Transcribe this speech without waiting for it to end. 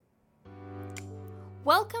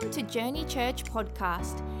Welcome to Journey Church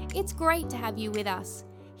Podcast. It's great to have you with us.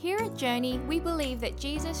 Here at Journey, we believe that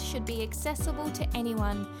Jesus should be accessible to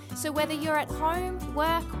anyone. So whether you're at home,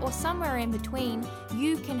 work, or somewhere in between,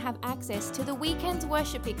 you can have access to the weekend's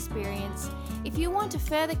worship experience. If you want to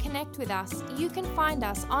further connect with us, you can find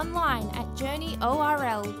us online at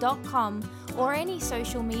journeyorl.com or any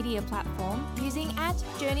social media platform using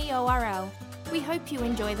 @journeyorl. We hope you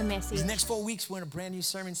enjoy the message. These next 4 weeks, we're in a brand new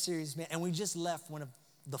sermon series, man, and we just left one of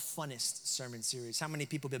the funnest sermon series. How many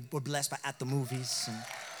people were blessed by At the Movies? And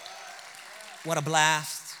what a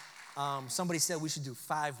blast. Somebody said we should do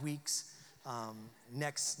 5 weeks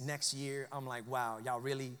next year. I'm like, wow, y'all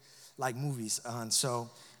really like movies. And so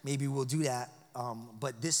maybe we'll do that.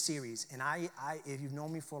 But this series, and I, if you've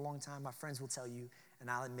known me for a long time, my friends will tell you, and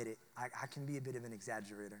I'll admit it, I can be a bit of an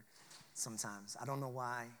exaggerator sometimes. I don't know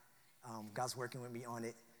why. God's working with me on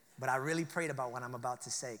it. But I really prayed about what I'm about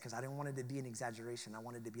to say because I didn't want it to be an exaggeration. I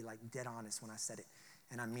wanted to be like dead honest when I said it.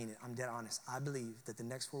 And I mean it. I'm dead honest. I believe that the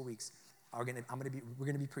next 4 weeks we're going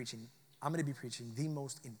to be preaching the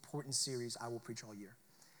most important series I will preach all year.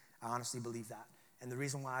 I honestly believe that. And the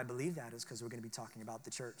reason why I believe that is because we're going to be talking about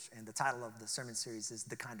the church. And the title of the sermon series is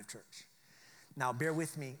The Kind of Church. Now, bear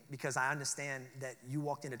with me because I understand that you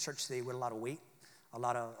walked into church today with a lot of weight. A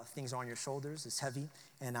lot of things are on your shoulders. It's heavy.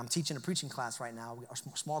 And I'm teaching a preaching class right now,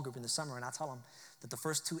 a small group in the summer, and I tell them that the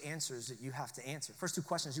first 2 answers that you have to answer, first 2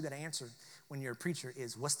 questions you got to answer when you're a preacher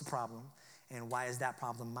is, what's the problem? And why is that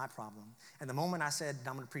problem my problem? And the moment I said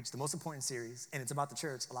I'm going to preach the most important series, and it's about the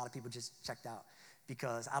church, a lot of people just checked out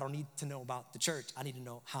because I don't need to know about the church. I need to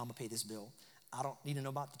know how I'm going to pay this bill. I don't need to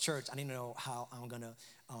know about the church. I need to know how I'm going to,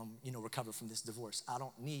 recover from this divorce. I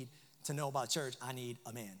don't need to know about church. I need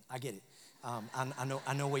a man. I get it. I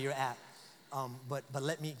know where you're at, but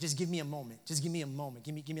just give me a moment. Just give me a moment.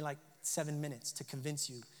 Give me like 7 minutes to convince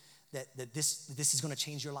you that this is going to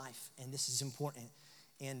change your life and this is important,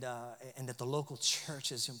 and that the local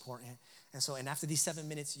church is important. And after these 7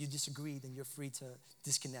 minutes, you disagree, then you're free to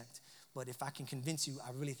disconnect. But if I can convince you, I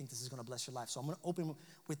really think this is going to bless your life. So I'm going to open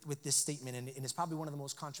with this statement, and it's probably one of the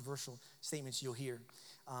most controversial statements you'll hear,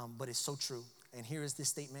 but it's so true. And here is this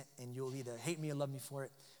statement, and you'll either hate me or love me for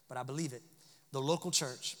it, but I believe it. The local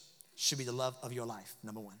church should be the love of your life,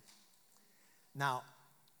 number one. Now,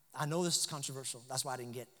 I know this is controversial. That's why I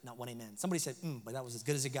didn't get not one amen. Somebody said, but that was as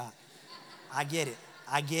good as it got. I get it.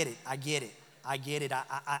 I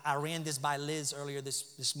ran this by Liz earlier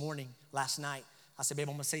this morning, last night. I said, babe,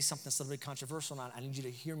 I'm going to say something that's a little bit controversial, and I need you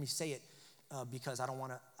to hear me say it because I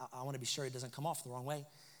want to be sure it doesn't come off the wrong way.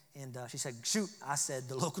 And she said, shoot. I said,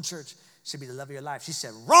 the local church should be the love of your life. She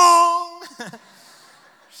said, wrong.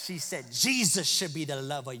 She said, Jesus should be the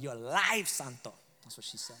love of your life, Santo. That's what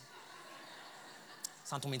she said.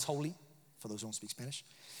 Santo means holy, for those who don't speak Spanish.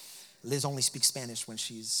 Liz only speaks Spanish when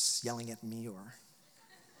she's yelling at me or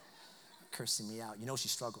cursing me out. You know she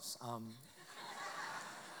struggles.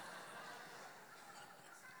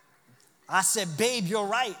 I said, babe, you're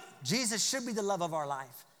right. Jesus should be the love of our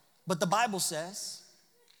life. But the Bible says,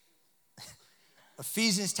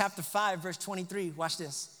 Ephesians chapter 5, verse 23, watch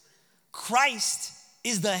this. Christ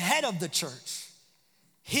is the head of the church,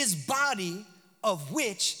 his body of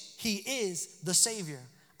which he is the Savior.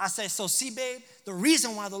 I said, so see, babe, the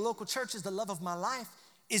reason why the local church is the love of my life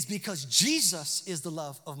is because Jesus is the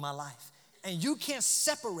love of my life. And you can't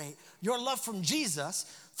separate your love from Jesus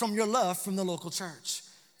from your love from the local church.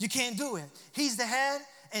 You can't do it. He's the head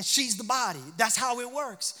and she's the body. That's how it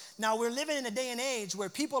works. Now, we're living in a day and age where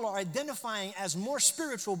people are identifying as more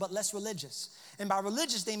spiritual but less religious. And by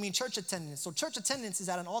religious, they mean church attendance. So church attendance is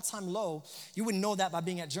at an all-time low. You wouldn't know that by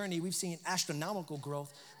being at Journey. We've seen astronomical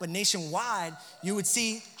growth. But nationwide, you would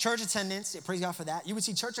see church attendance. Praise God for that. You would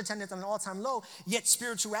see church attendance at an all-time low, yet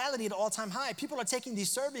spirituality at an all-time high. People are taking these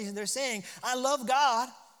surveys and they're saying, I love God.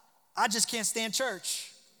 I just can't stand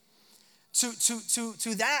church.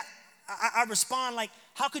 To that, I respond like,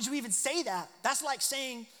 how could you even say that? That's like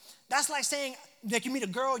saying, like you meet a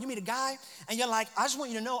girl, you meet a guy, and you're like, I just want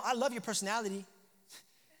you to know, I love your personality.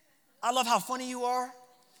 I love how funny you are.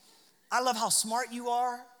 I love how smart you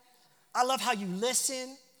are. I love how you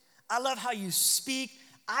listen. I love how you speak.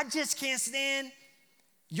 I just can't stand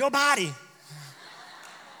your body.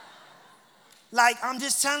 Like, I'm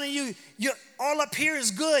just telling you, you're all up here is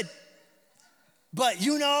good, but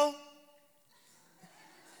you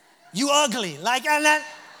ugly. Like I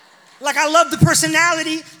love the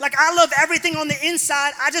personality. Like I love everything on the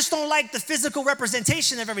inside. I just don't like the physical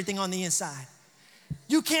representation of everything on the inside.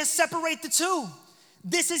 You can't separate the two.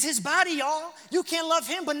 This is his body, y'all. You can't love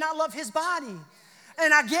him but not love his body.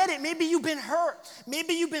 And I get it. Maybe you've been hurt.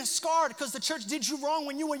 Maybe you've been scarred because the church did you wrong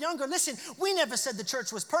when you were younger. Listen, we never said the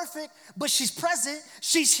church was perfect, but she's present.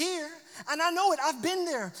 She's here. And I know it. I've been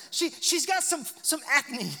there. She's got some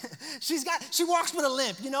acne. She walks with a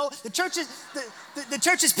limp. You know, the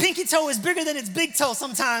church's pinky toe is bigger than its big toe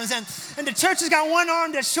sometimes, and the church has got one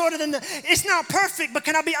arm that's shorter than it's not perfect, but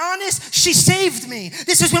can I be honest? She saved me.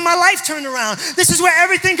 This is when my life turned around. This is where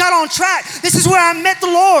everything got on track. This is where I met the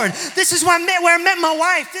Lord. This is where I met my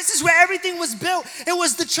wife. This is where everything was built. It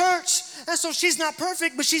was the church. And so she's not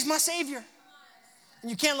perfect, but she's my Savior.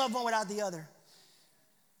 And you can't love one without the other.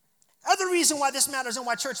 Other reason why this matters and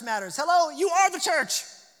why church matters. Hello, you are the church.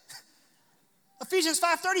 Ephesians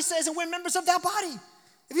 5:30 says, and we're members of that body.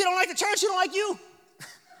 If you don't like the church, you don't like you.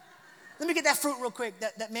 Let me get that fruit real quick,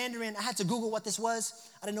 that mandarin. I had to Google what this was.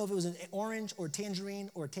 I didn't know if it was an orange or a tangerine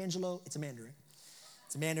or a tangelo. It's a mandarin.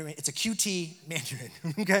 It's a mandarin. It's a QT mandarin,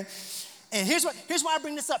 okay? And here's why I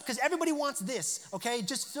bring this up, because everybody wants this, okay?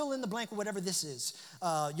 Just fill in the blank with whatever this is.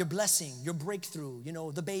 Your blessing, your breakthrough, you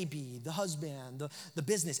know, the baby, the husband, the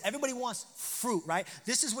business. Everybody wants fruit, right?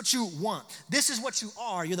 This is what you want. This is what you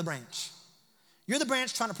are. You're the branch. You're the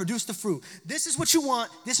branch trying to produce the fruit. This is what you want.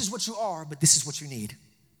 This is what you are, but this is what you need.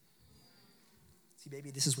 See,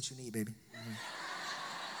 baby, this is what you need, baby. Mm-hmm.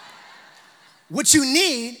 What you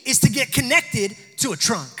need is to get connected to a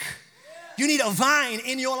trunk. You need a vine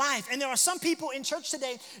in your life. And there are some people in church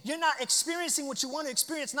today, you're not experiencing what you want to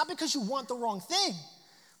experience, not because you want the wrong thing,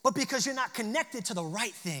 but because you're not connected to the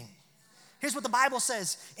right thing. Here's what the Bible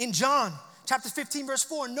says in John chapter 15, verse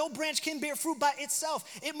 4. No branch can bear fruit by itself.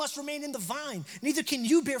 It must remain in the vine. Neither can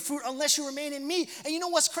you bear fruit unless you remain in me. And you know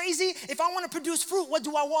what's crazy? If I want to produce fruit, what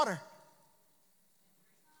do I water?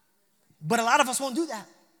 But a lot of us won't do that.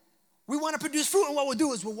 We want to produce fruit, and what we'll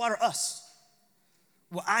do is we'll water us.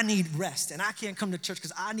 Well, I need rest, and I can't come to church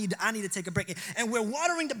because I need to take a break. And we're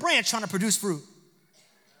watering the branch trying to produce fruit.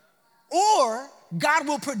 Or God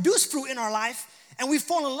will produce fruit in our life, and we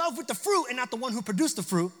fall in love with the fruit and not the one who produced the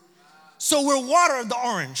fruit. So we're watering the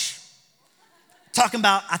orange. Talking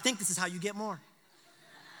about, I think this is how you get more.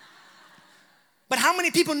 But how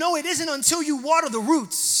many people know it isn't until you water the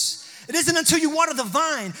roots? It isn't until you water the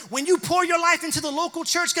vine. When you pour your life into the local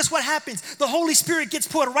church, guess what happens? The Holy Spirit gets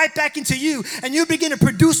poured right back into you, and you begin to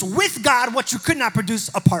produce with God what you could not produce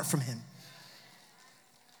apart from Him.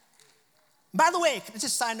 By the way, just a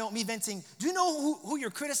side note, me venting. Do you know who you're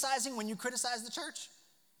criticizing when you criticize the church?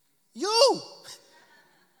 You.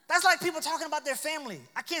 That's like people talking about their family.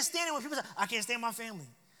 I can't stand it when people say, I can't stand my family.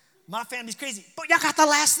 My family's crazy. But y'all got the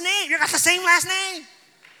last name. You got the same last name.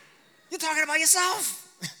 You're talking about yourself.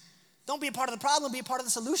 Don't be a part of the problem, be a part of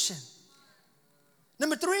the solution.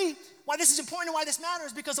 Number 3, why this is important and why this matters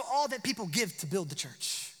is because of all that people give to build the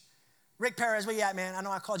church. Rick Perez, where you at, man? I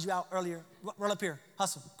know I called you out earlier. Roll up here.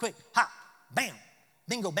 Hustle. Quick. Hop. Bam.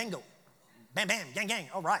 Bingo, bango. Bam, bam. Gang, gang.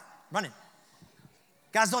 All right. Running.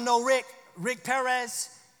 Guys don't know Rick. Rick Perez.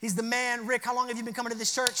 He's the man. Rick, how long have you been coming to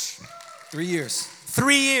this church? 3 years.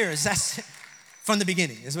 3 years. That's from the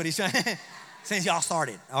beginning is what he's trying. Since y'all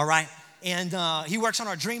started. All right. And he works on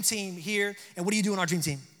our dream team here. And what do you do on our dream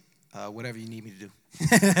team? Whatever you need me to do.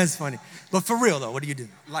 That's funny. But for real, though, what do you do?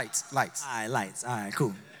 Lights. All right, lights. All right,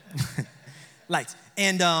 cool. Lights.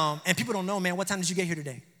 And people don't know, man, what time did you get here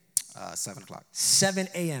today? 7 o'clock. 7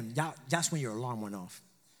 a.m. Y'all, that's when your alarm went off.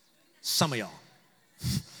 Some of y'all.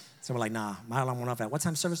 So we're like, nah, my alarm went off at what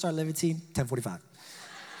time service started, 10:45.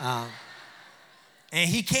 And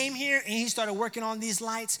he came here and he started working on these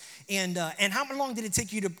lights. And how long did it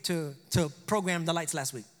take you to program the lights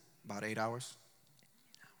last week? About 8 hours.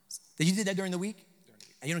 You did that during the week?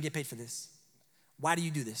 And you don't get paid for this. Why do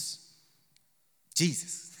you do this?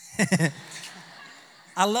 Jesus.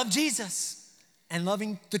 I love Jesus. And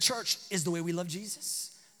loving the church is the way we love Jesus.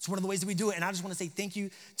 It's one of the ways that we do it. And I just want to say thank you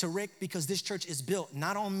to Rick, because this church is built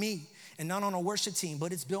not on me and not on a worship team,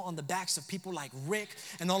 but it's built on the backs of people like Rick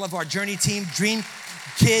and all of our Journey team, Dream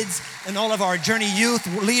Kids, and all of our Journey youth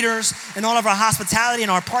leaders, and all of our hospitality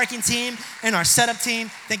and our parking team and our setup team.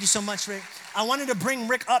 Thank you so much, Rick. I wanted to bring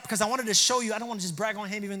Rick up because I wanted to show you. I don't want to just brag on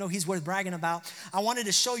him, even though he's worth bragging about. I wanted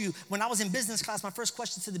to show you, when I was in business class, my first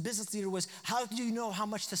question to the business leader was, how do you know how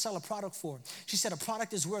much to sell a product for? She said, a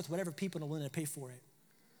product is worth whatever people are willing to pay for it.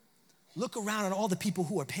 Look around at all the people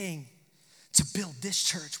who are paying to build this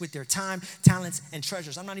church with their time, talents, and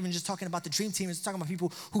treasures. I'm not even just talking about the dream team. I'm just talking about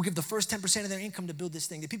people who give the first 10% of their income to build this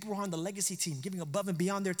thing. The people who are on the legacy team, giving above and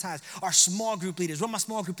beyond their tithes. Our small group leaders. Where are my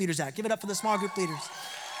small group leaders at? Give it up for the small group leaders.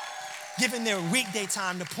 Giving their weekday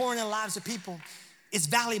time to pour in the lives of people. It's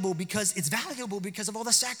valuable because of all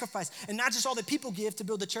the sacrifice. And not just all that people give to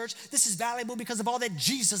build the church. This is valuable because of all that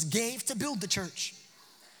Jesus gave to build the church.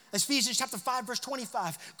 Ephesians chapter 5, verse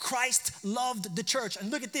 25. Christ loved the church.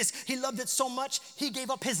 And look at this. He loved it so much, he gave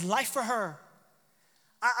up his life for her.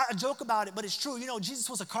 I joke about it, but it's true. You know, Jesus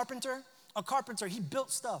was a carpenter. A carpenter, he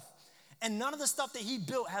built stuff. And none of the stuff that he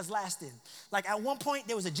built has lasted. Like at one point,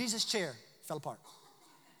 there was a Jesus chair, fell apart.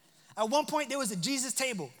 At one point, there was a Jesus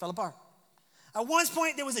table, fell apart. At one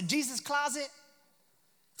point, there was a Jesus closet,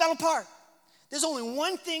 fell apart. There's only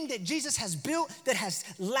one thing that Jesus has built that has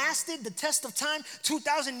lasted the test of time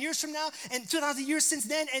 2,000 years from now and 2,000 years since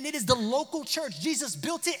then, and it is the local church. Jesus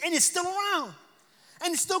built it, and it's still around,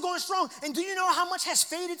 and it's still going strong. And do you know how much has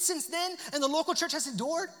faded since then and the local church has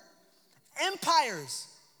endured? Empires,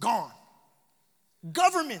 gone.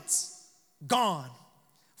 Governments, gone.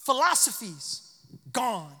 Philosophies,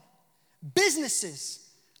 gone. Businesses,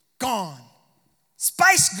 gone.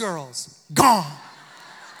 Spice Girls, gone.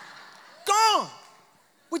 Gone.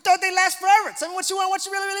 We thought they last forever. Tell me what you want, what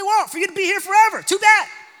you really, really want. For you to be here forever. Too bad.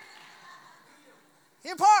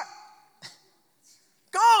 Here part.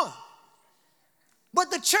 Gone.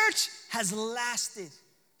 But the church has lasted.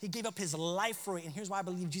 He gave up his life for it. And here's why I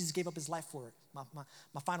believe Jesus gave up his life for it.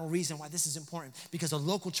 My final reason why this is important. Because the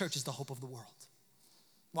local church is the hope of the world.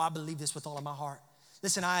 Well, I believe this with all of my heart.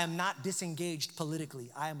 Listen, I am not disengaged politically.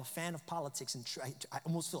 I am a fan of politics, and I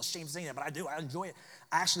almost feel ashamed saying that, but I do. I enjoy it.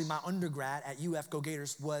 Actually, my undergrad at UF, Go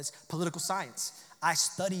Gators, was political science. I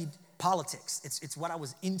studied politics. It's what I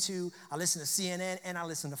was into. I listen to CNN and I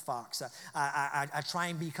listen to Fox. I try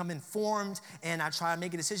and become informed, and I try to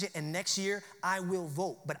make a decision, and next year I will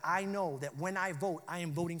vote. But I know that when I vote, I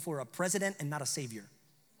am voting for a president and not a savior.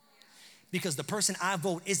 Because the person I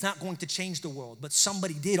vote is not going to change the world, but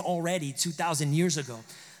somebody did already 2,000 years ago.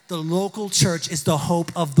 The local church is the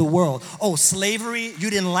hope of the world. Oh, slavery, you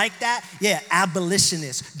didn't like that? Yeah,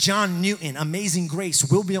 abolitionists, John Newton, Amazing Grace,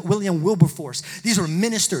 William Wilberforce. These were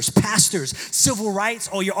ministers, pastors, civil rights.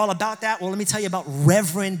 Oh, you're all about that? Well, let me tell you about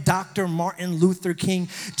Reverend Dr. Martin Luther King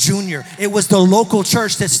Jr. It was the local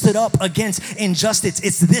church that stood up against injustice.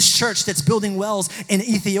 It's this church that's building wells in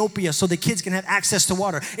Ethiopia so the kids can have access to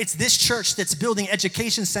water. It's this church that's building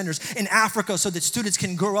education centers in Africa so that students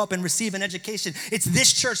can grow up and receive an education. It's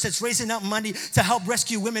this church that's raising up money to help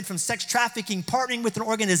rescue women from sex trafficking, partnering with an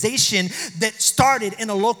organization that started in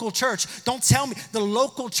a local church. Don't tell me the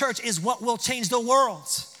local church is what will change the world.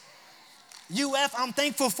 UF, I'm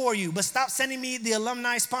thankful for you, but stop sending me the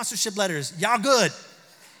alumni sponsorship letters. Y'all good.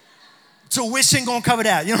 Tuition gonna cover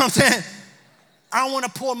that. You know what I'm saying? I want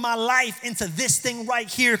to pour my life into this thing right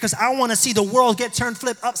here because I want to see the world get turned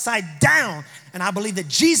flip upside down. And I believe that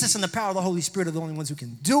Jesus and the power of the Holy Spirit are the only ones who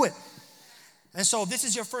can do it. And so if this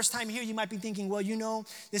is your first time here, you might be thinking, well, you know,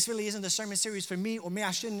 this really isn't the sermon series for me, or maybe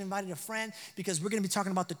I shouldn't have invited a friend because we're going to be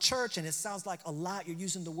talking about the church, and it sounds like a lot. You're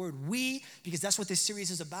using the word we because that's what this series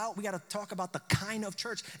is about. We got to talk about the kind of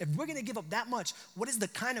church. If we're going to give up that much, what is the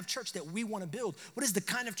kind of church that we want to build? What is the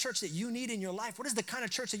kind of church that you need in your life? What is the kind of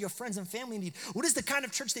church that your friends and family need? What is the kind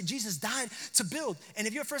of church that Jesus died to build? And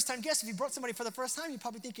if you're a first-time guest, if you brought somebody for the first time, you're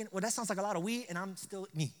probably thinking, well, that sounds like a lot of we, and I'm still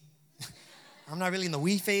me. I'm not really in the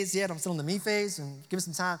we phase yet. I'm still in the me phase, and give it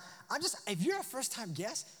some time. If you're a first-time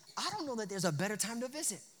guest, I don't know that there's a better time to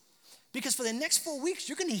visit. Because for the next 4 weeks,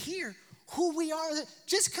 you're going to hear who we are.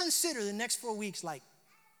 Just consider the next 4 weeks like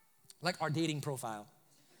our dating profile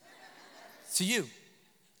to you.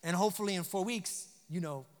 And hopefully in 4 weeks,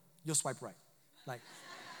 you'll swipe right.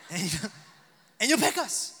 And you'll pick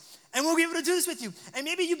us. And we'll be able to do this with you. And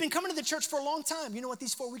maybe you've been coming to the church for a long time. You know what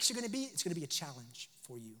these 4 weeks are going to be? It's going to be a challenge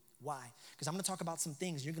for you. Why? Because I'm going to talk about some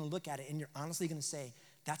things. You're going to look at it and you're honestly going to say,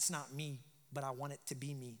 that's not me, but I want it to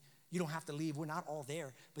be me. You don't have to leave. We're not all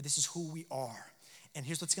there, but this is who we are. And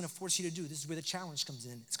here's what's going to force you to do. This is where the challenge comes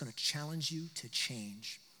in. It's going to challenge you to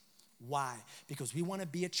change. Why? Because we want to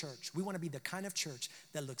be a church. We want to be the kind of church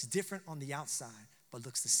that looks different on the outside, but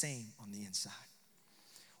looks the same on the inside.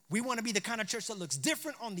 We want to be the kind of church that looks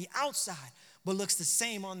different on the outside, but looks the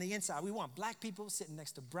same on the inside. We want black people sitting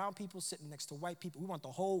next to brown people, sitting next to white people. We want the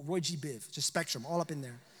whole Roy G. Biv, just spectrum, all up in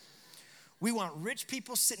there. We want rich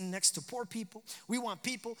people sitting next to poor people. We want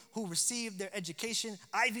people who receive their education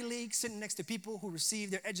Ivy League sitting next to people who receive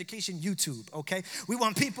their education YouTube, okay? We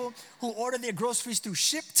want people who order their groceries through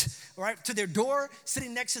Shipped, right, to their door,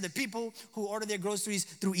 sitting next to the people who order their groceries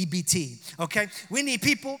through EBT, okay? We need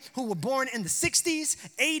people who were born in the 60s,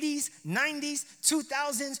 80s, 90s,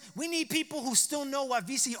 2000s. We need people who still know what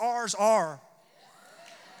VCRs are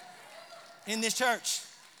in this church.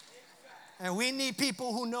 And we need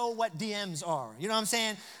people who know what DMs are. You know what I'm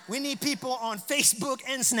saying? We need people on Facebook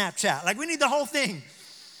and Snapchat. Like, we need the whole thing.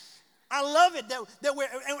 I love it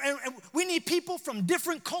that we need people from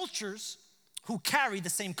different cultures who carry the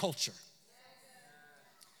same culture.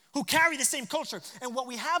 who carry the same culture. And what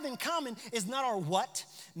we have in common is not our what,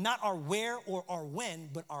 not our where or our when,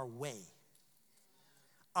 but our way.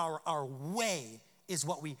 Our way is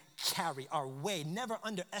what we carry, our way. Never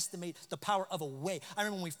underestimate the power of a way. I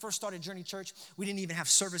remember when we first started Journey Church, we didn't even have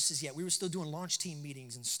services yet. We were still doing launch team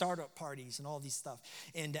meetings and startup parties and all these stuff.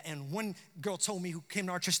 And one girl told me, who came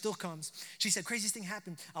to our church, still comes, she said, craziest thing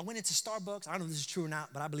happened. I went into Starbucks. I don't know if this is true or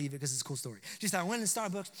not, but I believe it because it's a cool story. She said, I went into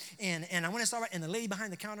Starbucks, and I went to Starbucks, and the lady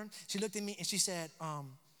behind the counter, she looked at me and she said,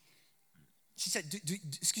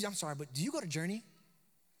 excuse me, I'm sorry, but do you go to Journey?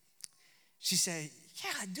 She said,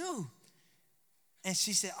 yeah, I do. And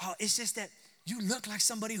she said, oh, it's just that you look like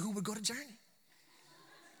somebody who would go to Journey.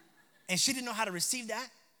 And she didn't know how to receive that,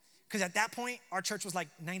 because at that point, our church was like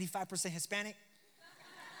 95% Hispanic.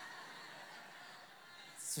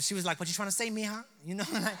 So she was like, what you trying to say, mija? You know,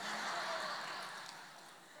 like,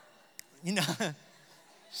 you know.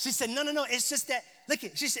 She said, no, it's just that, look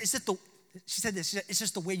it, she said, it's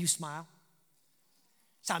just the way you smile.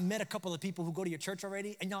 So I met a couple of people who go to your church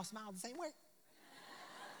already, and y'all smile the same way.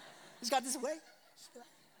 He's got this way.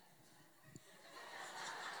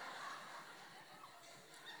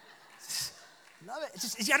 Love it.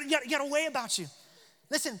 It's just, you got a way about you.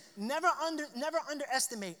 Listen, never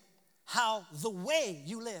underestimate how the way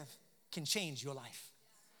you live can change your life.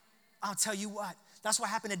 I'll tell you what. That's what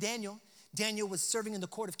happened to Daniel. Daniel was serving in the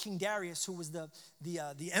court of King Darius, who was the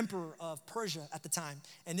emperor of Persia at the time.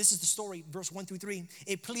 And this is the story, verse 1-3.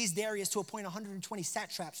 It pleased Darius to appoint 120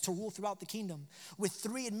 satraps to rule throughout the kingdom, with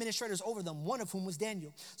 3 administrators over them, one of whom was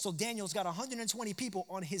Daniel. So Daniel's got 120 people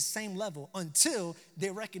on his same level until they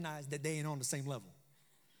recognize that they ain't on the same level.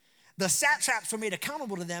 The satraps were made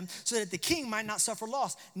accountable to them so that the king might not suffer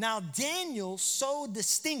loss. Now Daniel so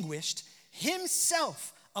distinguished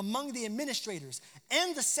himself among the administrators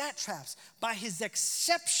and the satraps by his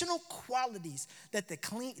exceptional qualities that the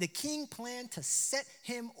king planned to set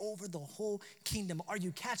him over the whole kingdom. Are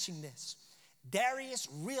you catching this? Darius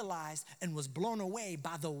realized and was blown away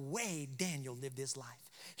by the way Daniel lived his life.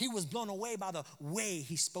 He was blown away by the way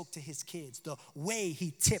he spoke to his kids, the way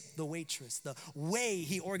he tipped the waitress, the way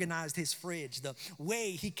he organized his fridge, the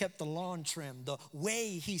way he kept the lawn trimmed, the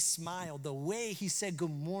way he smiled, the way he said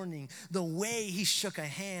good morning, the way he shook a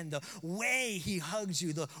hand, the way he hugged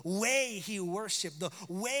you, the way he worshiped, the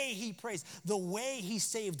way he praised, the way he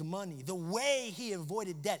saved money, the way he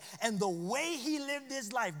avoided debt, and the way he lived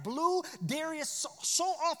his life blew Darius so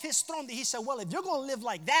off his throne that he said, well, if you're going to live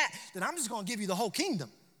like that, then I'm just going to give you the whole kingdom.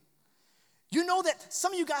 You know that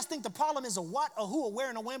some of you guys think the problem is a what, a who, a where,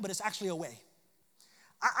 and a when, but it's actually a way.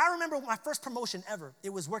 I remember my first promotion ever. It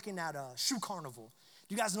was working at Shoe Carnival.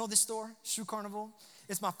 Do you guys know this store, Shoe Carnival?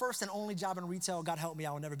 It's my first and only job in retail. God help me,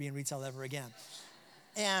 I will never be in retail ever again.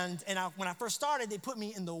 And when I first started, they put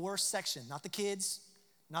me in the worst section. Not the kids,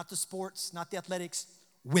 not the sports, not the athletics,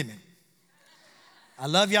 women. I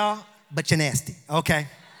love y'all, but you're nasty, okay?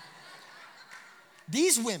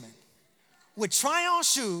 These women would try on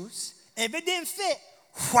shoes. If it didn't fit,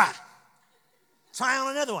 wha, try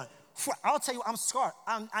on another one. I'll tell you, I'm scarred.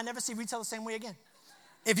 I never see retail the same way again.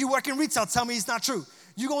 If you work in retail, tell me it's not true.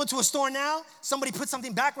 You go into a store now, somebody puts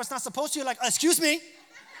something back where it's not supposed to, you're like, excuse me,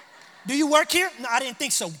 do you work here? No, I didn't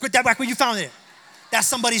think so. Put that back where you found it. That's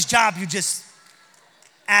somebody's job you just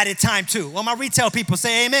added time to. Well, my retail people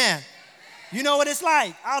say amen. You know what it's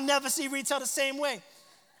like. I'll never see retail the same way.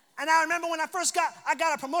 And I remember when I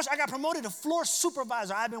got a promotion, I got promoted to floor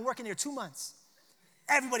supervisor. I've been working there 2 months.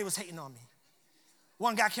 Everybody was hating on me.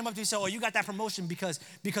 One guy came up to me and said, oh, you got that promotion because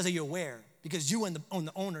of your wear. Because you and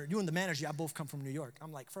the owner, you and the manager, I both come from New York.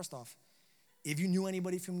 I'm like, first off, if you knew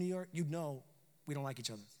anybody from New York, you'd know we don't like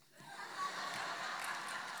each other.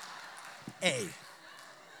 A.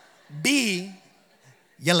 B,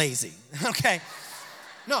 you're lazy, okay?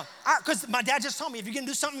 No, because my dad just told me, if you're going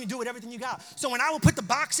to do something, you do it everything you got. So when I would put the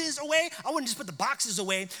boxes away, I wouldn't just put the boxes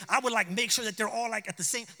away. I would like make sure that they're all like at the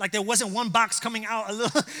same, like there wasn't one box coming out a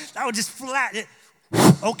little. I would just flat it.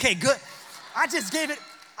 Okay, good.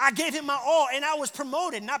 I gave him my all, and I was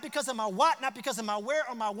promoted, not because of my what, not because of my where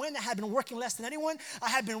or my when. I had been working less than anyone. I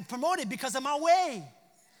had been promoted because of my way.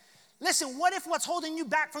 Listen, what if what's holding you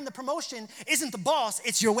back from the promotion isn't the boss,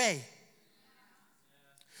 it's your way?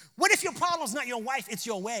 What if your problem's not your wife, it's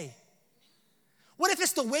your way? What if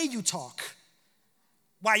it's the way you talk,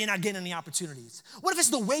 why you're not getting any opportunities? What if it's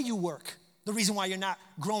the way you work, the reason why you're not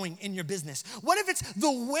growing in your business? What if it's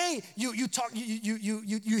the way you talk,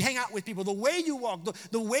 you hang out with people, the way you walk,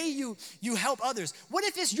 the way you help others? What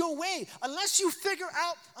if it's your way? Unless you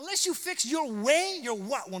fix your way, your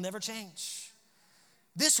what will never change.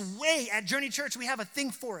 This way at Journey Church, we have a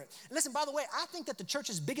thing for it. And listen, by the way, I think that the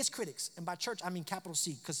church's biggest critics, and by church, I mean capital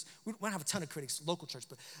C, because we don't have a ton of critics, local church,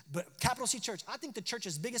 but capital C church, I think the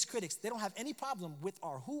church's biggest critics, they don't have any problem with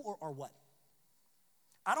our who or our what.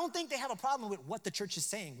 I don't think they have a problem with what the church is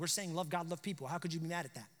saying. We're saying love God, love people. How could you be mad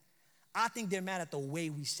at that? I think they're mad at the way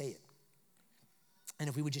we say it. And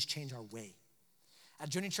if we would just change our way. At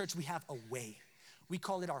Journey Church, we have a way. We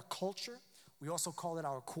call it our culture. We also call it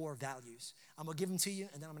our core values. I'm going to give them to you,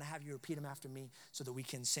 and then I'm going to have you repeat them after me so that we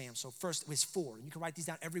can say them. So first, it was 4. You can write these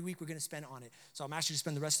down every week. We're going to spend on it. So I'm asking you to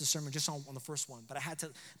spend the rest of the sermon just on the first one. But I had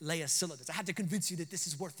to lay a syllabus. I had to convince you that this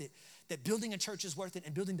is worth it, that building a church is worth it,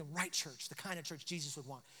 and building the right church, the kind of church Jesus would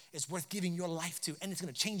want, is worth giving your life to, and it's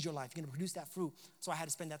going to change your life. You're going to produce that fruit. So I had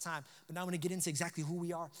to spend that time. But now I'm going to get into exactly who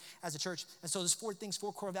we are as a church. And so there's 4 things,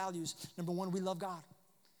 4 core values. Number 1, we love God.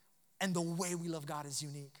 And the way we love God is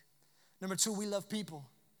unique. Number 2, we love people.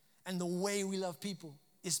 And the way we love people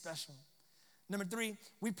is special. Number 3,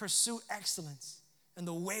 we pursue excellence. And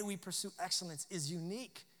the way we pursue excellence is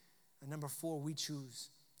unique. And number 4, we choose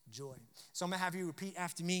joy. So I'm going to have you repeat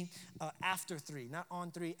after me, after 3. Not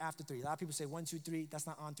on 3, after 3. A lot of people say 1, 2, 3. That's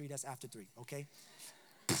not on 3, that's after 3, okay?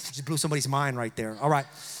 Just blew somebody's mind right there. All right.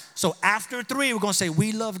 So after 3, we're going to say,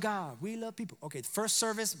 we love God. We love people. Okay, the first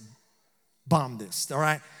service, bomb this, all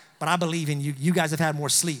right? But I believe in you. You guys have had more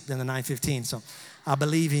sleep than the 9:15, so I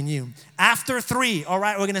believe in you. After 3, all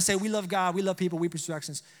right, we're going to say we love God, we love people, we pursue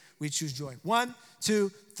excellence, we choose joy. 1,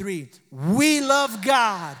 2, 3. We love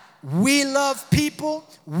God, we love people,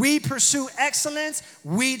 we pursue excellence,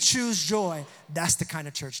 we choose joy. That's the kind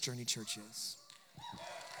of church Journey Church is.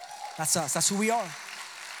 That's us. That's who we are.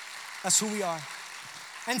 That's who we are.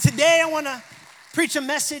 And today I want to preach a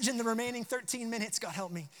message in the remaining 13 minutes. God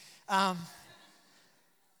help me.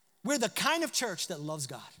 We're the kind of church that loves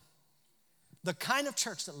God. The kind of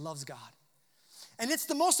church that loves God. And it's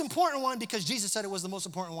the most important one because Jesus said it was the most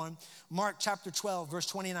important one. Mark chapter 12, verse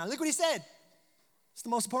 29. Look what he said. It's the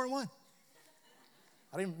most important one.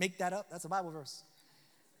 I didn't make that up. That's a Bible verse.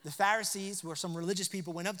 The Pharisees, were some religious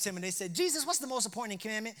people, went up to him and they said, Jesus, what's the most important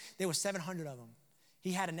commandment? There were 700 of them.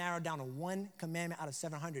 He had to narrow down to 1 commandment out of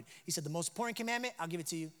 700. He said, the most important commandment, I'll give it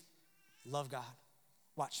to you, love God.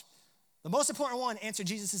 Watch. The most important one, answered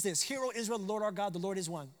Jesus, is this. Hear, O Israel, the Lord our God, the Lord is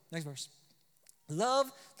one. Next verse.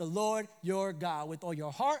 Love the Lord your God with all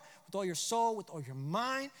your heart, with all your soul, with all your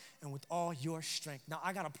mind, and with all your strength. Now,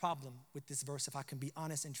 I got a problem with this verse if I can be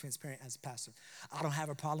honest and transparent as a pastor. I don't have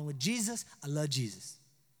a problem with Jesus. I love Jesus.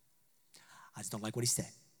 I just don't like what he said.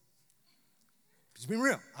 Just being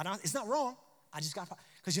real. It's not wrong. I just got,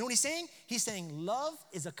 because you know what he's saying? He's saying love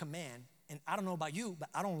is a command, and I don't know about you, but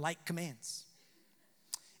I don't like commands.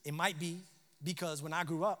 It might be because when I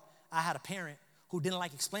grew up, I had a parent who didn't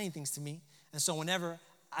like explaining things to me. And so whenever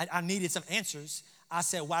I needed some answers, I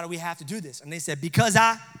said, why do we have to do this? And they said, because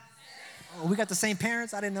we got the same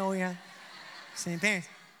parents? I didn't know we had the same parents.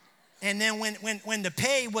 And then when the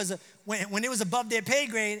pay was, when it was above their pay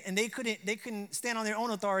grade and they couldn't stand on their own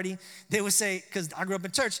authority, they would say, because I grew up in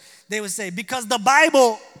church, they would say, because the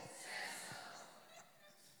Bible.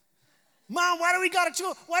 Mom, why do we gotta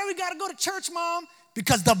go to church, Mom?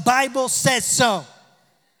 Because the Bible says so.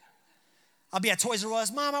 I'll be at Toys R Us.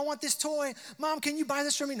 Mom, I want this toy. Mom, can you buy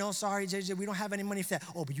this for me? No, sorry, JJ, we don't have any money for that.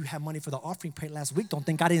 Oh, but you have money for the offering plate last week. Don't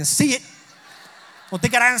think I didn't see it. Don't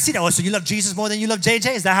think I didn't see that. Oh, so you love Jesus more than you love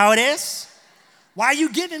JJ? Is that how it is? Why are you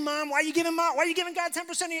giving, Mom? Why are you giving God 10%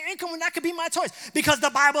 of your income when that could be my choice? Because the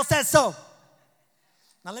Bible says so.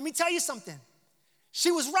 Now, let me tell you something.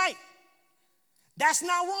 She was right. That's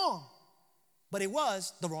not wrong. But it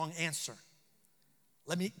was the wrong answer.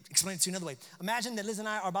 Let me explain it to you another way. Imagine that Liz and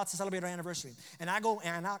I are about to celebrate our anniversary. And I go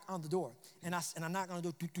and I knock on the door. And I knock on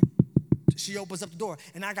the door. She opens up the door.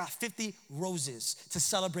 And I got 50 roses to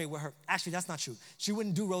celebrate with her. Actually, that's not true. She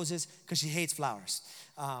wouldn't do roses because she hates flowers.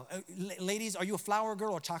 Ladies, are you a flower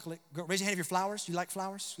girl or chocolate girl? Raise your hand if you're flowers. You like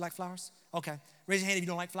flowers? You like flowers? Okay. Raise your hand if you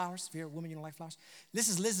don't like flowers. If you're a woman, you don't like flowers. Liz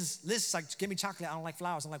is like, give me chocolate. I don't like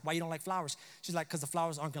flowers. I'm like, why you don't like flowers? She's like, because the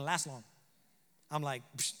flowers aren't going to last long. I'm like,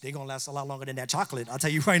 they're going to last a lot longer than that chocolate. I'll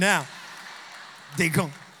tell you right now. She's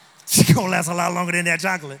going to last a lot longer than that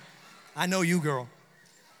chocolate. I know you, girl.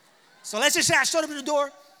 So let's just say I showed up at the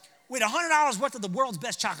door with $100 worth of the world's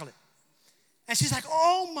best chocolate. And she's like,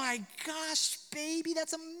 oh my gosh, baby,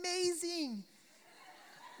 that's amazing.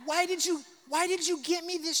 Why did you get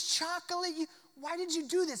me this chocolate? Why did you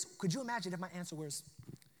do this? Could you imagine if my answer was,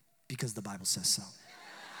 because the Bible says so?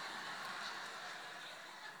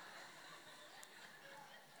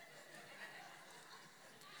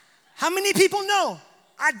 How many people know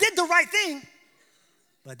I did the right thing,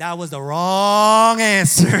 but that was the wrong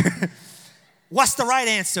answer? What's the right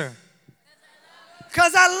answer?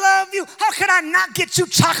 Because I love you. How could I not get you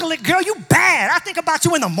chocolate, girl? You bad. I think about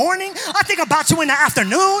you in the morning. I think about you in the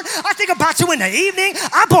afternoon. I think about you in the evening.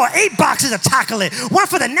 I bought 8 boxes of chocolate, one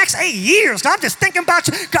for the next 8 years. I'm just thinking about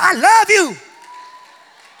you. I love you.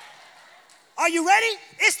 Are you ready?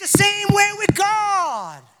 It's the same way with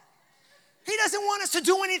God. He doesn't want us to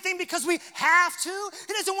do anything because we have to.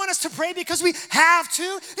 He doesn't want us to pray because we have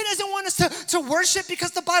to. He doesn't want us to worship because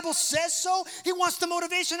the Bible says so. He wants the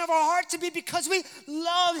motivation of our heart to be because we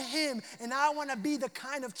love him. And I want to be the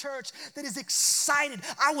kind of church that is excited.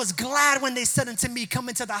 I was glad when they said unto me, come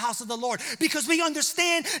into the house of the Lord, because we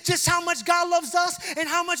understand just how much God loves us and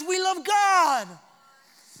how much we love God.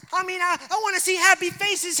 I mean, I want to see happy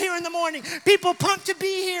faces here in the morning. People pumped to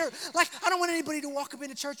be here. Like, I don't want anybody to walk up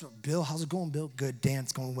into church. Bill, how's it going, Bill? Good, Dan,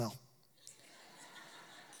 it's going well.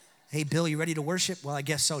 Hey, Bill, you ready to worship? Well, I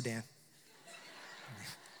guess so, Dan.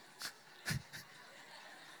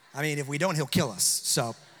 I mean, if we don't, he'll kill us.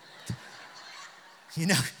 So,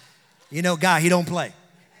 you know, God, he don't play.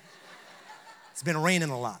 It's been raining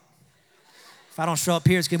a lot. If I don't show up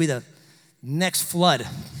here, it's going to be the next flood.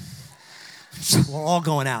 We're all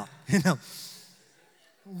going out, you know.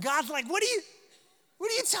 God's like, what are you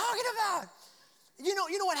talking about? You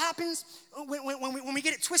know what happens when we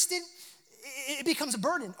get it twisted? It becomes a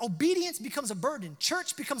burden. Obedience becomes a burden.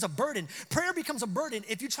 Church becomes a burden. Prayer becomes a burden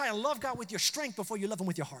if you try to love God with your strength before you love him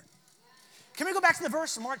with your heart. Can we go back to the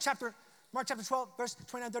verse, Mark chapter 12, verse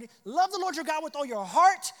 29, 30. Love the Lord your God with all your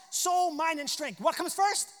heart, soul, mind, and strength. What comes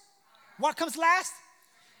first? What comes last?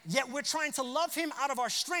 Yet we're trying to love him out of our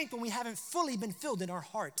strength when we haven't fully been filled in our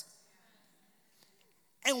heart.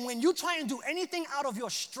 And when you try and do anything out of your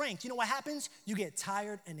strength, you know what happens? You get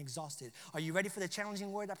tired and exhausted. Are you ready for the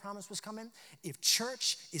challenging word I promised was coming? If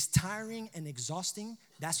church is tiring and exhausting,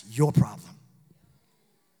 that's your problem.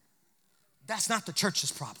 That's not the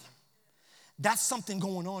church's problem. That's something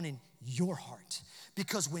going on in your heart.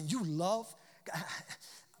 Because when you love,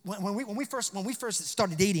 when we first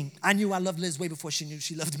started dating, I knew I loved Liz way before she knew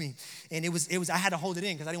she loved me. And it was I had to hold it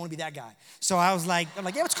in because I didn't want to be that guy. So I'm like,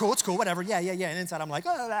 yeah, it's cool, whatever. Yeah. And inside I'm like,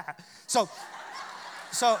 oh. So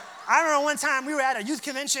I remember one time we were at a youth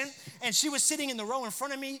convention and she was sitting in the row in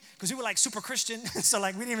front of me because we were like super Christian. So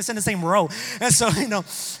like we didn't even sit in the same row. And so, you know,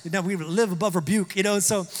 we live above rebuke,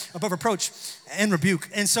 so above reproach and rebuke.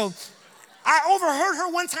 And so I overheard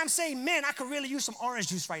her one time say, man, I could really use some orange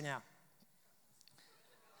juice right now.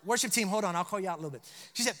 Worship team, hold on, I'll call you out a little bit.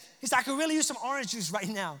 She said, I could really use some orange juice right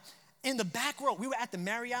now. In the back row, we were at the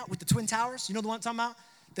Marriott with the Twin Towers. You know the one I'm talking about?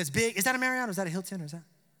 That's big. Is that a Marriott or is that a Hilton or is that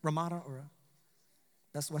Ramada or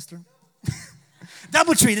that's Western? The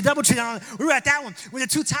Doubletree. We were at that one with the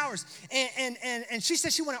 2 towers. And she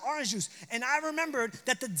said she wanted orange juice. And I remembered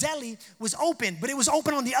that the deli was open, but it was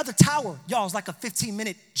open on the other tower. Y'all, it was like a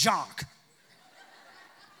 15-minute jog.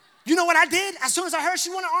 You know what I did? As soon as I heard she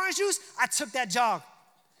wanted orange juice, I took that jog.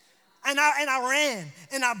 And I ran,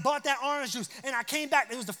 and I bought that orange juice, and I came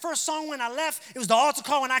back. It was the first song when I left. It was the altar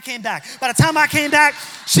call when I came back. By the time I came back,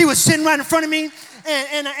 she was sitting right in front of me,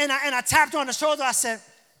 and I tapped her on the shoulder. I said,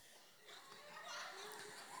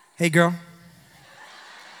 hey, girl.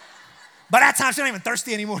 By that time, she not even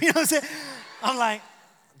thirsty anymore. You know what I'm saying? I'm like,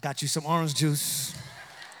 got you some orange juice.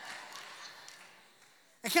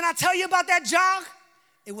 And can I tell you about that jog?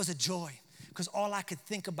 It was a joy. Because all I could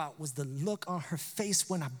think about was the look on her face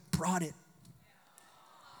when I brought it.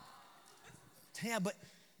 Yeah, but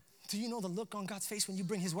do you know the look on God's face when you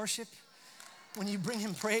bring his worship? When you bring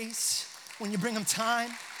him praise? When you bring him time?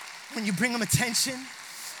 When you bring him attention?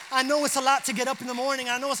 I know it's a lot to get up in the morning.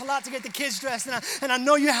 I know it's a lot to get the kids dressed. And I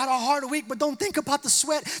know you had a hard week, but don't think about the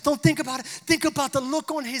sweat. Don't think about it. Think about the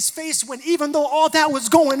look on his face when even though all that was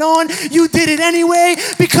going on, you did it anyway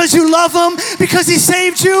because you love him, because he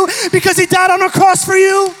saved you, because he died on the cross for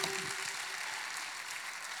you.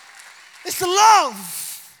 It's the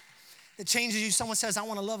love that changes you. Someone says, I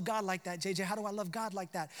want to love God like that. JJ, how do I love God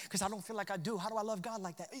like that? Because I don't feel like I do. How do I love God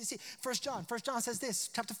like that? You see, 1 John says this,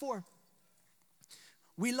 chapter 4.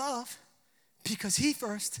 We love because he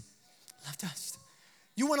first loved us.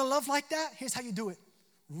 You want to love like that? Here's how you do it.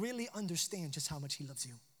 Really understand just how much he loves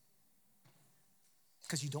you.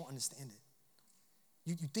 Because you don't understand it.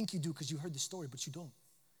 You think you do because you heard the story, but you don't.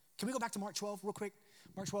 Can we go back to Mark 12 real quick?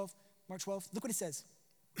 Mark 12. Look what it says.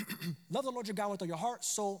 Love the Lord your God with all your heart,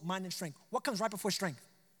 soul, mind, and strength. What comes right before strength?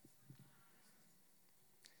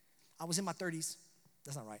 I was in my 30s.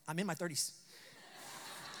 That's not right. I'm in my 30s.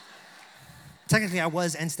 Technically, I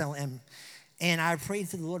was and still am. And I prayed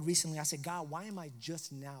to the Lord recently. I said, God, why am I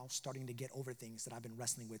just now starting to get over things that I've been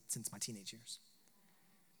wrestling with since my teenage years?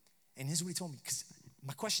 And here's what he told me. Because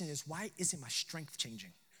My question is, why isn't my strength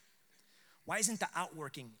changing? Why isn't the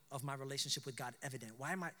outworking of my relationship with God evident?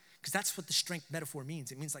 Why am I, because that's what the strength metaphor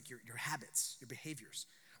means. It means like your habits, your behaviors.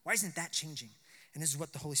 Why isn't that changing? And this is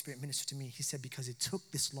what the Holy Spirit ministered to me. He said, because it took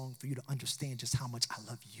this long for you to understand just how much I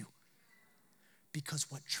love you.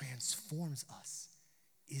 Because what transforms us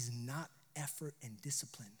is not effort and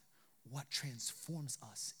discipline. What transforms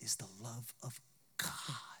us is the love of God.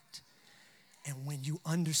 And when you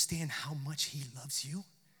understand how much he loves you,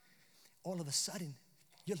 all of a sudden,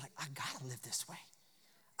 you're like, I gotta live this way.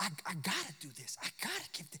 I gotta do this. I gotta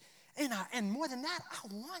give this. And more than that, I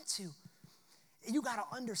want to. You gotta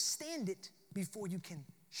understand it before you can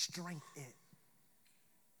strengthen it.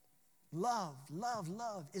 Love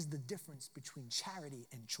is the difference between charity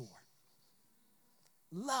and chore.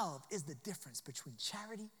 Love is the difference between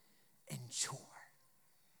charity and chore.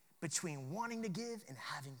 Between wanting to give and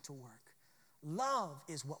having to work. Love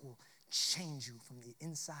is what will change you from the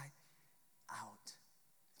inside out.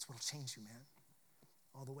 It's what will change you, man,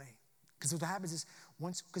 all the way. Because what happens is,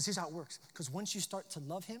 because here's how it works. Because once you start to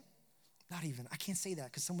love him, I can't say that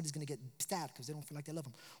because somebody's going to get stabbed because they don't feel like they love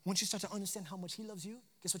him. Once you start to understand how much he loves you,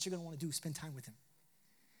 guess what you're going to want to do? Spend time with him.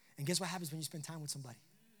 And guess what happens when you spend time with somebody?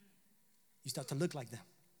 You start to look like them.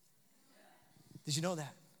 Did you know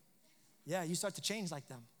that? Yeah, you start to change like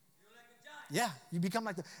them. Yeah, you become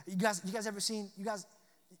like you guys ever seen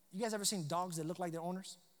dogs that look like their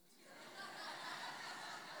owners?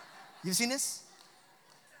 You've seen this?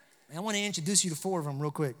 I want to introduce you to 4 of them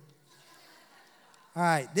real quick. All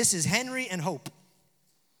right, this is Henry and Hope.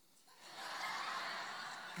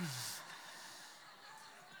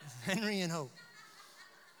 Henry and Hope.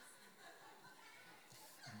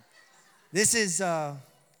 This is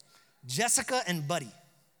Jessica and Buddy.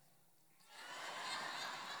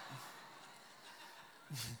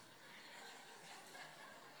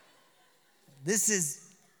 This is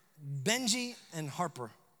Benji and Harper.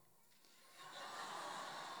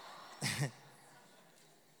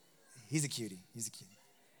 He's a cutie.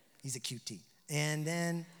 He's a cutie. And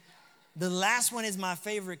then the last one is my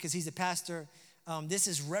favorite because he's a pastor. This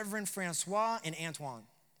is Reverend Francois and Antoine.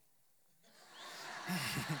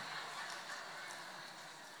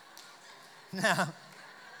 Now,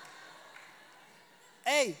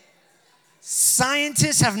 hey,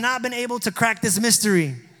 scientists have not been able to crack this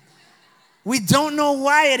mystery. We don't know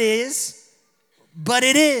why it is, but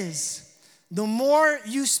it is. The more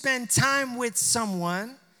you spend time with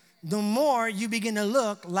someone, the more you begin to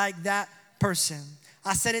look like that person.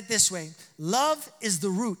 I said it this way. Love is the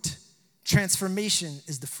root. Transformation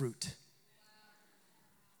is the fruit.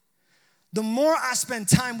 The more I spend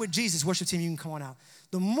time with Jesus, worship team, you can come on out.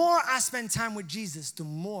 The more I spend time with Jesus, the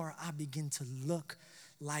more I begin to look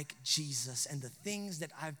like Jesus. And the things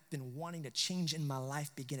that I've been wanting to change in my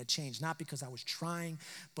life begin to change. Not because I was trying,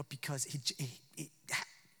 but because he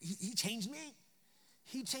changed me.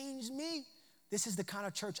 He changed me. This is the kind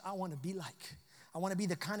of church I want to be like. I want to be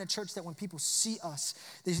the kind of church that when people see us,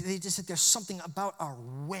 they just say there's something about our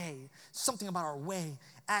way. Something about our way.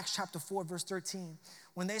 Acts chapter 4, verse 13.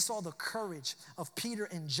 When they saw the courage of Peter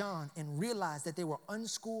and John and realized that they were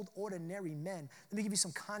unschooled, ordinary men. Let me give you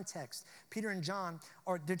some context. Peter and John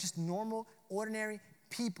they're just normal, ordinary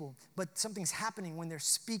people. But something's happening when they're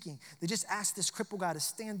speaking. They just asked this crippled guy to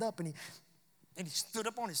stand up, and he stood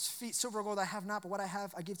up on his feet. Silver or gold I have not, but what I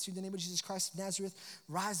have I give to you in the name of Jesus Christ of Nazareth.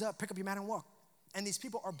 Rise up, pick up your mat and walk. And these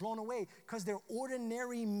people are blown away because they're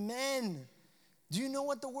ordinary men. Do you know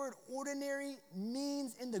what the word ordinary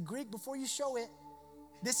means in the Greek? Before you show it,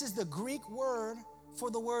 this is the Greek word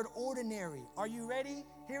for the word ordinary. Are you ready?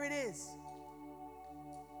 Here it is.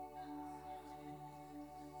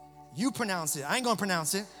 You pronounce it. I ain't gonna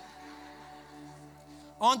pronounce it.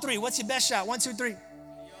 On 3, what's your best shot? 1, 2, 3.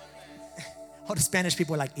 All the Spanish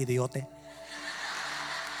people are like, idiote.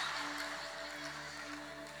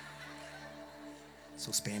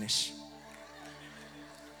 So Spanish.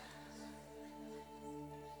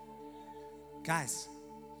 Guys,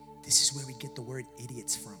 this is where we get the word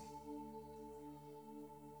idiots from.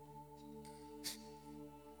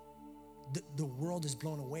 The world is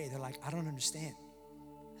blown away. They're like, I don't understand.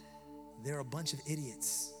 They're a bunch of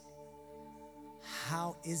idiots.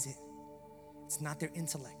 How is it? It's not their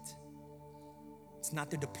intellect. It's not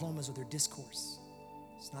their diplomas or their discourse.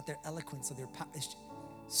 It's not their eloquence or their power. It's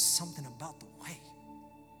something about the way.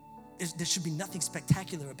 There should be nothing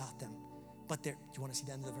spectacular about them. But you want to see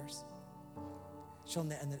the end of the verse? Show them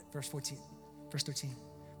the end of verse 14, verse 13.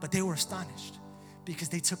 But they were astonished because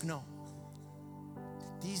they took note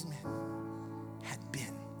that these men had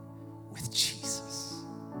been with Jesus.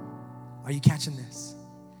 Are you catching this?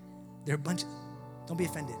 They're a bunch of, don't be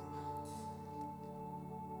offended.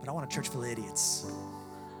 but I want a church full of idiots.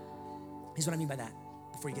 Here's what I mean by that,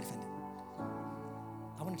 before you get offended.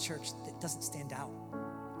 I want a church that doesn't stand out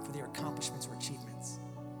for their accomplishments or achievements.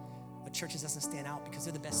 A church that doesn't stand out because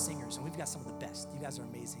they're the best singers, and we've got some of the best. You guys are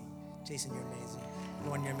amazing. Jason, you're amazing.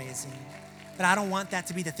 Lauren, you're amazing. But I don't want that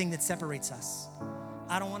to be the thing that separates us.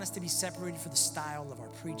 I don't want us to be separated for the style of our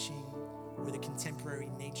preaching or the contemporary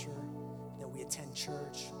nature that we attend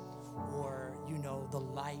church or, the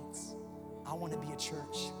lights. I want to be a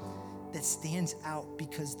church that stands out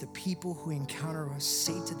because the people who encounter us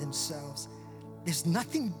say to themselves, there's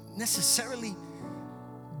nothing necessarily,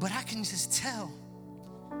 but I can just tell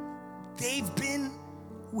they've been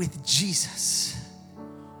with Jesus.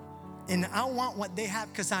 And I want what they have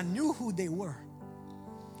because I knew who they were.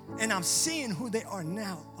 And I'm seeing who they are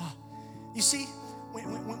now. Oh, you see,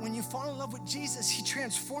 when you fall in love with Jesus, he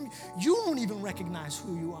transformed you. You won't even recognize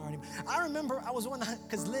who you are anymore. I remember I was one night,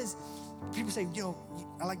 because Liz, people say,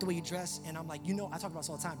 I like the way you dress. And I'm like, I talk about this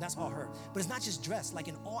all the time. That's all her. But it's not just dress. Like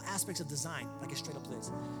in all aspects of design, like it's straight up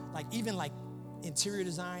Liz. Like even like interior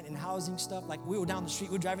design and housing stuff. Like we were down the street,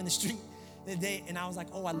 we were driving the street the day, and I was like,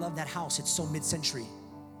 oh, I love that house. It's so mid-century.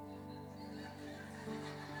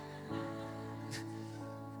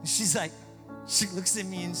 She's like, she looks at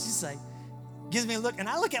me and she's like, gives me a look, and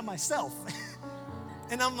I look at myself.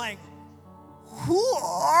 And I'm like, who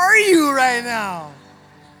are you right now?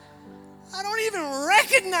 I don't even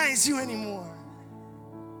recognize you anymore.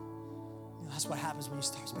 That's what happens when you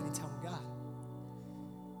start spending time with God.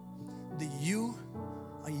 The you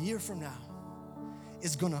a year from now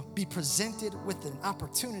is gonna be presented with an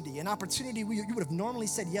opportunity you would have normally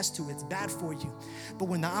said yes to. It's bad for you. But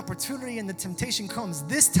when the opportunity and the temptation comes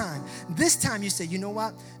this time you say, you know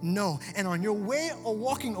what? No. And on your way or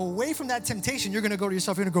walking away from that temptation, you're gonna go to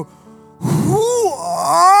yourself, you're gonna go, who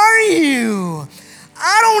are you?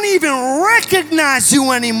 I don't even recognize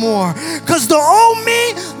you anymore. Because the old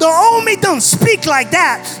me don't speak like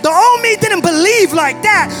that. The old me didn't believe like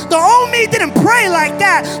that. The old me didn't pray like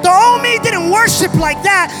that. The old me didn't worship like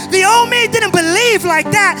that. The old me didn't believe like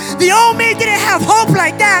that. The old me didn't have hope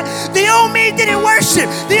like that. The old me didn't worship.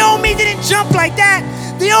 The old me didn't jump like that.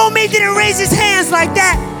 The old me didn't raise his hands like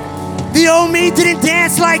that. The old me didn't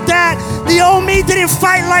dance like that. The old me didn't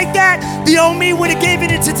fight like that. The old me would have gave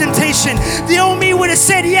it into temptation. The old me would have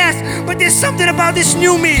said yes, but there's something about this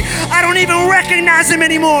new me. I don't even recognize him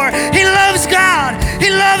anymore. He loves God.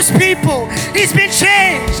 He loves people. He's been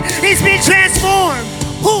changed. He's been transformed.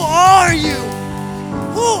 Who are you?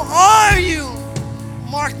 Who are you?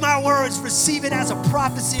 Mark my words. Receive it as a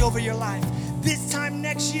prophecy over your life. This time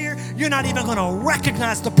next year, you're not even gonna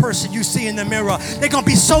recognize the person you see in the mirror. They're gonna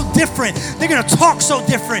be so different. They're gonna talk so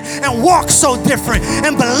different and walk so different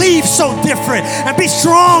and believe so different and be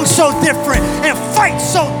strong so different and fight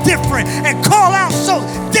so different and call out so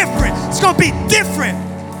different. It's gonna be different.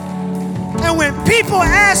 And when people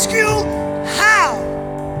ask you how,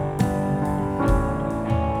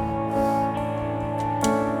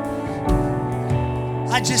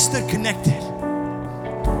 I just stood connected.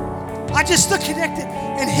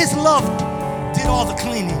 And his love did all the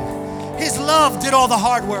cleaning. His love did all the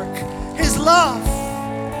hard work. His love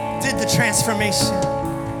did the transformation.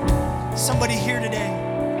 Somebody here today,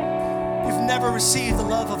 you've never received the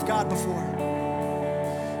love of God before.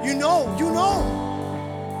 You know.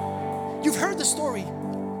 You've heard the story. You've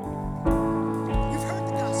heard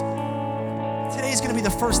the gospel. Today is going to be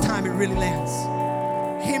the first time it really lands.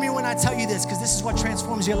 Hear me when I tell you this, because this is what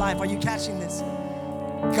transforms your life. Are you catching this?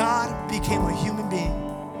 God became a human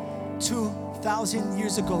being 2,000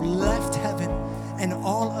 years ago, left heaven and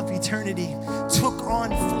all of eternity, took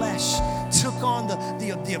on flesh, took on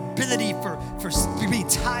the ability for to be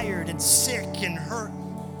tired and sick and hurt,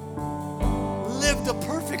 lived a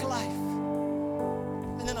perfect life,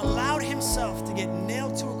 and then allowed himself to get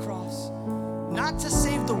nailed to a cross, not to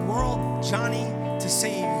save the world, Johnny, to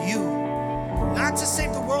save you, not to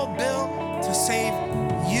save the world, Bill, to save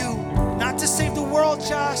you, not to save the world,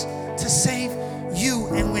 Josh, to save you.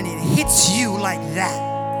 And when it hits you like that,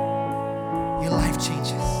 your life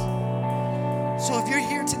changes. So if you're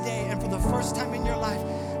here today and for the first time in your life,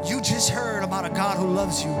 you just heard about a God who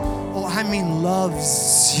loves you. Oh, I mean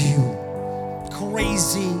loves you.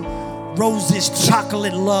 Crazy, roses,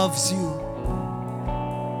 chocolate loves you.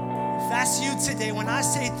 If that's you today, when I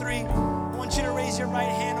say 3, I want you to raise your right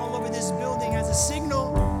hand all over this building as a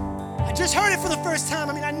signal. I just heard it for the first time.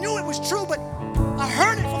 I mean, I knew it was true, but I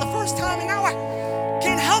heard it for the first time, and now I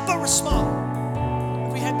can't help but respond.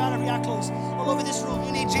 Every head bowed, every eye closed. All over this room,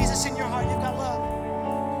 you need Jesus in your heart. You've got love.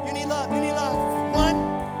 You need love. You need love. 1,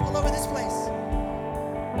 all over this place.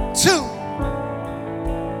 2,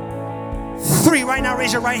 3 right now,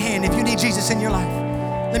 raise your right hand if you need Jesus in your life.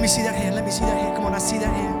 Let me see that hand. Let me see that hand. Come on, I see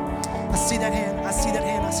that hand. I see that hand. I see that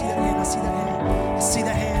hand. I see that hand. I see that hand. I see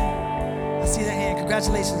that hand. I see that hand.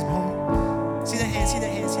 Congratulations, homie. See that hand. See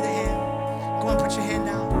that hand. See that hand. Go on, put your hand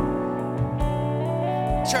down.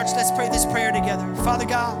 Church, let's pray this prayer together. Father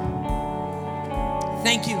God,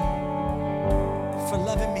 thank you for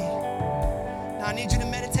loving me. Now I need you to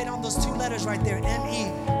meditate on those 2 letters right there,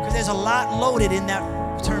 M-E, because there's a lot loaded in that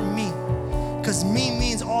term me. Because me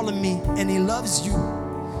means all of me, and he loves you.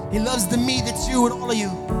 He loves the me that's you and all of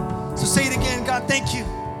you. So say it again. God, thank you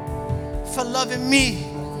for loving me.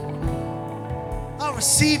 I'll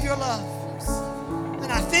receive your love.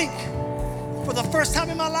 And I think for the first time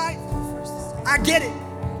in my life, I get it.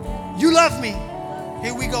 You love me.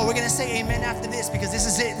 Here we go. We're going to say amen after this because this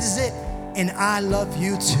is it. This is it. And I love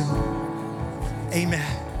you too. Amen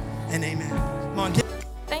and amen. Come on.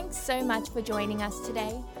 Thanks so much for joining us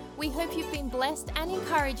today. We hope you've been blessed and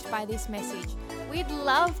encouraged by this message. We'd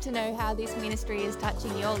love to know how this ministry is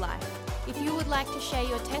touching your life. If you would like to share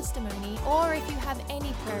your testimony or if you have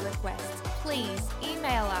any prayer requests, please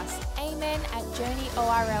email us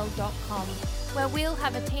amen@journeyorl.com, where we'll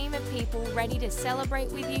have a team of people ready to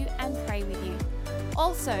celebrate with you and pray with you.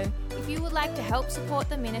 Also, if you would like to help support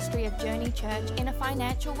the ministry of Journey Church in a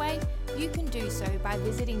financial way, you can do so by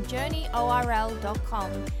visiting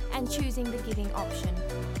journeyorl.com and choosing the giving option,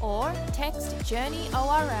 or text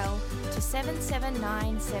JourneyORL to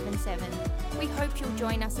 77977. We hope you'll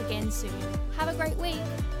join us again soon. Have a great week.